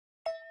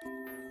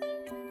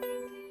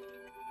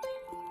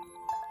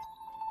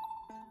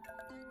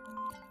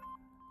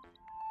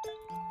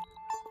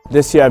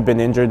This year I've been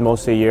injured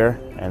most of the year,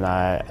 and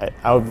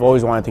I've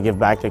always wanted to give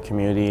back to the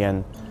community.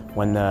 And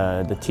when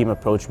the team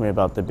approached me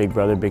about the Big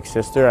Brother, Big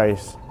Sister,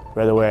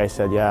 right away I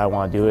said, yeah, I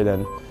want to do it.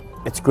 And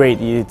it's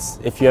great.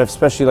 If you have,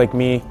 especially like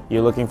me,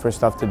 you're looking for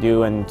stuff to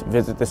do and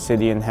visit the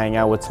city and hang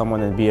out with someone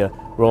and be a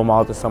role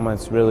model to someone,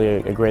 it's really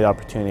a great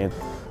opportunity.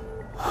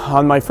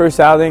 On my first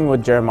outing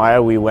with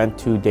Jeremiah, we went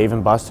to Dave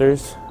 &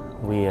 Buster's.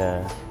 We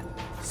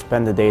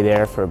spent the day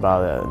there for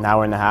about an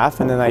hour and a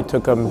half, and then I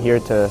took him here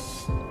to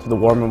the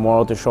War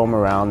Memorial to show him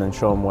around and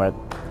show him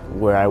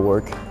where I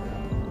work.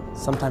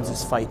 Sometimes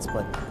there's fights,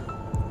 but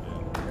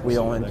we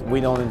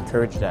don't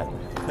encourage that.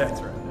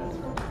 That's right.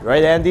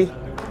 Right, Andy?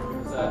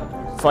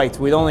 Fights,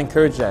 we don't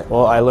encourage that.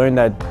 Well, I learned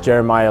that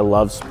Jeremiah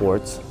loves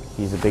sports.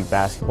 He's a big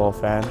basketball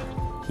fan.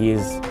 He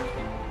is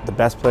the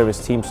best player of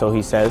his team, so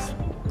he says.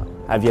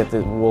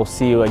 We'll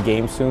see you a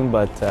game soon,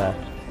 but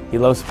he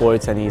loves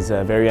sports and he's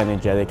very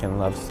energetic and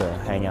loves to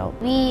hang out.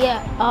 We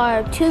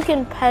are two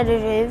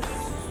competitive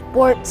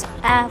sports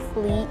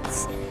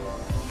athletes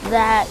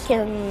that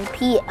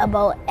compete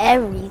about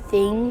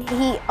everything.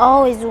 He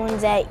always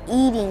wins at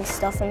eating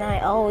stuff and I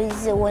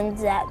always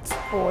wins at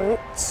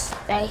sports.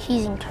 That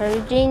he's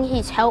encouraging,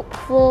 he's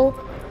helpful,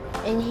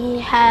 and he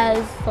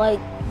has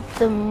like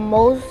the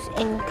most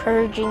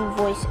encouraging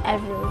voice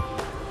ever.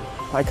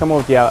 I come up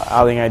with the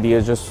outing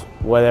ideas, just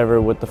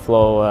whatever with the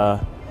flow,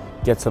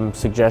 get some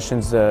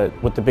suggestions.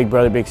 With the Big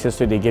Brother, Big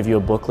Sister, they give you a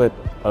booklet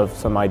of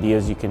some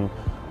ideas you can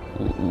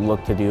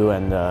look to do,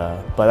 and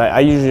but I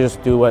usually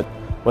just do what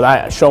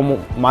I show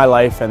my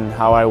life and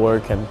how I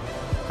work, and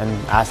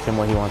ask him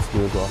what he wants to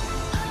do as well.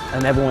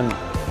 And everyone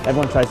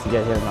tries to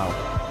get him out,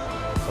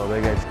 so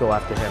they're gonna just go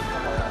after him.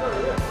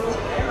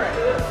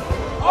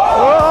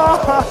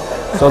 Oh!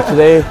 So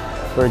today,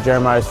 for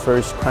Jeremiah's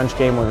first crunch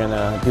game, we're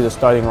gonna do the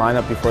starting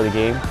lineup before the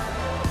game,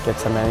 get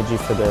some energy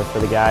for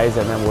the guys,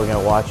 and then we're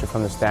gonna watch it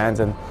from the stands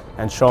and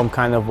show him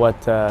kind of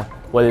what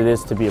it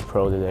is to be a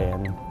pro today.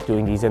 And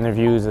doing these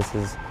interviews, this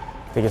is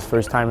I think his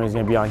first time he's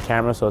gonna be on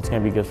camera, so it's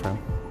gonna be good for him.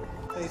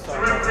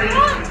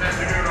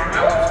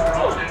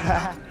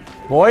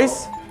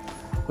 Boys,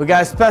 we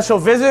got a special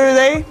visitor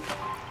today,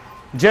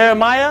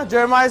 Jeremiah.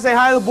 Jeremiah, say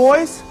hi to the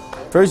boys.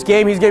 First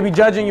game, he's going to be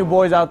judging you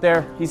boys out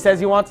there. He says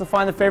he wants to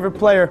find a favorite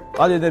player,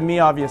 other than me,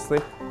 obviously.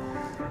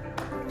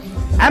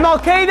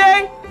 MLK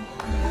Day,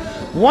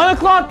 1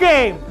 o'clock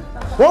game.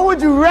 What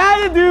would you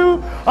rather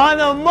do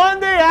on a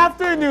Monday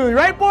afternoon,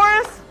 right,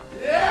 Boris?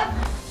 Yeah.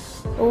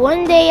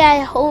 One day I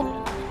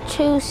hope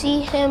to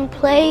see him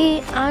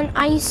play on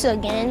ice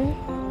again,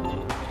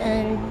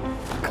 and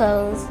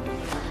because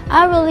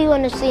I really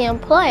want to see him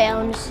play. I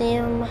want to see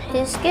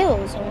his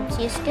skills. I want to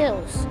see his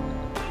skills.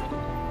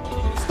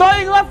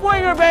 Starting left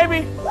winger,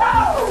 baby.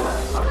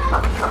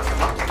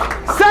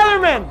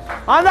 Centerman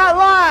on that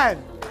line.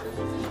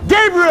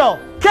 Gabriel,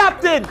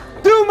 captain,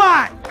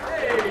 Dumont.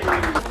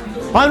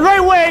 On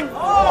right wing.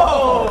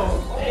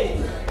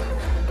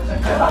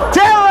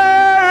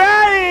 Taylor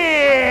Ready.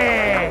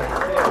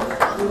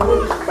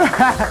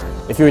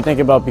 If you were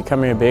thinking about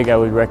becoming a big, I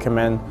would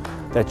recommend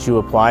that you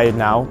apply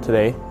now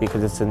today,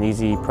 because it's an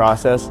easy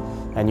process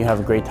and you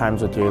have great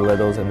times with your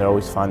littles and they're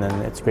always fun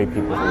and it's great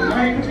people.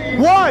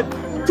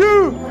 1,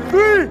 2,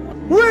 3,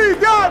 we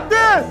got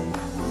this!